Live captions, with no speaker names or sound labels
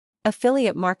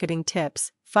Affiliate marketing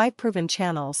tips: 5 proven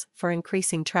channels for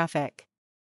increasing traffic.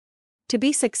 To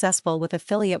be successful with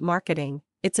affiliate marketing,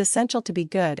 it's essential to be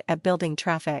good at building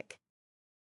traffic.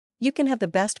 You can have the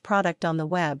best product on the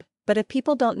web, but if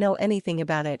people don't know anything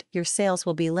about it, your sales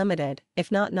will be limited,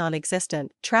 if not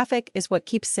non-existent. Traffic is what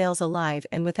keeps sales alive,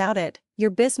 and without it, your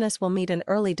business will meet an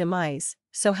early demise.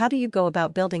 So how do you go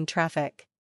about building traffic?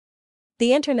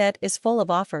 The internet is full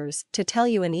of offers to tell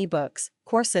you in ebooks,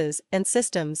 courses, and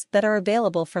systems that are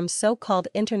available from so-called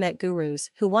internet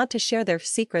gurus who want to share their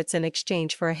secrets in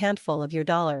exchange for a handful of your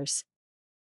dollars.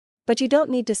 But you don't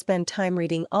need to spend time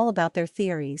reading all about their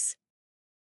theories.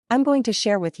 I'm going to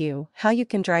share with you how you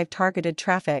can drive targeted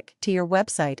traffic to your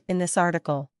website in this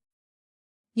article.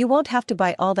 You won't have to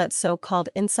buy all that so-called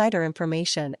insider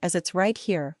information, as it's right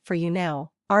here for you now.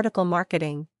 Article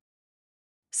marketing.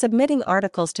 Submitting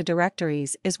articles to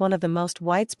directories is one of the most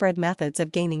widespread methods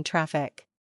of gaining traffic.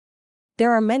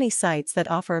 There are many sites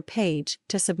that offer a page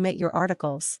to submit your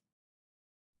articles.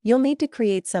 You'll need to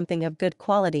create something of good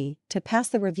quality to pass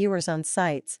the reviewers on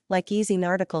sites like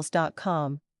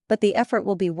EasyNarticles.com, but the effort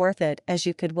will be worth it, as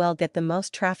you could well get the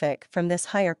most traffic from this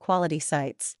higher quality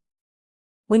sites.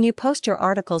 When you post your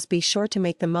articles, be sure to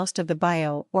make the most of the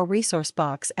bio or resource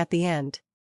box at the end.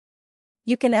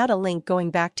 You can add a link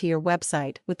going back to your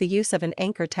website with the use of an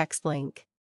anchor text link.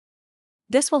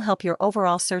 This will help your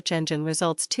overall search engine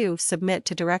results to submit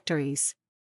to directories.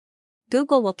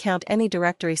 Google will count any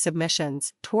directory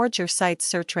submissions towards your site's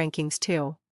search rankings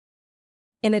too.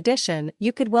 In addition,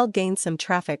 you could well gain some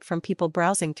traffic from people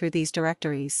browsing through these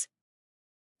directories.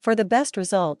 For the best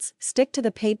results, stick to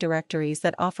the paid directories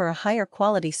that offer a higher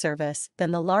quality service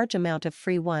than the large amount of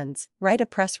free ones. Write a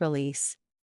press release.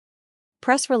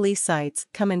 Press release sites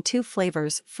come in 2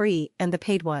 flavors, free and the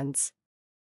paid ones.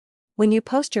 When you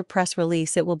post your press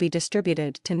release, it will be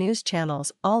distributed to news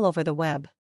channels all over the web.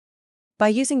 By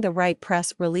using the right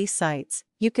press release sites,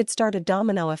 you could start a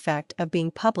domino effect of being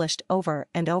published over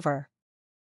and over.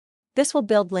 This will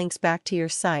build links back to your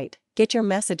site, get your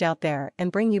message out there,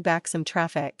 and bring you back some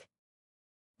traffic.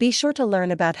 Be sure to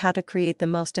learn about how to create the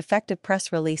most effective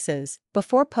press releases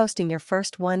before posting your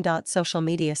first one. Social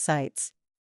media sites.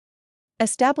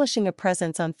 Establishing a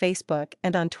presence on Facebook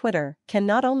and on Twitter can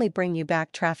not only bring you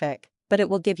back traffic, but it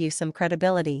will give you some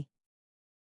credibility.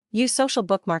 Use social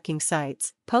bookmarking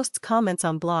sites, post comments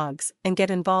on blogs, and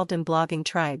get involved in blogging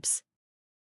tribes.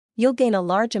 You'll gain a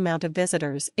large amount of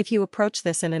visitors if you approach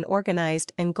this in an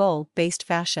organized and goal-based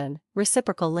fashion.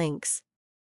 Reciprocal links.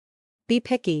 Be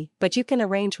picky, but you can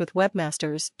arrange with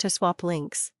webmasters to swap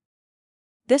links.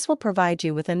 This will provide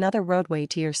you with another roadway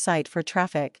to your site for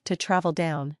traffic to travel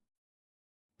down.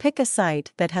 Pick a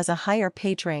site that has a higher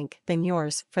page rank than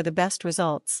yours for the best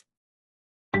results.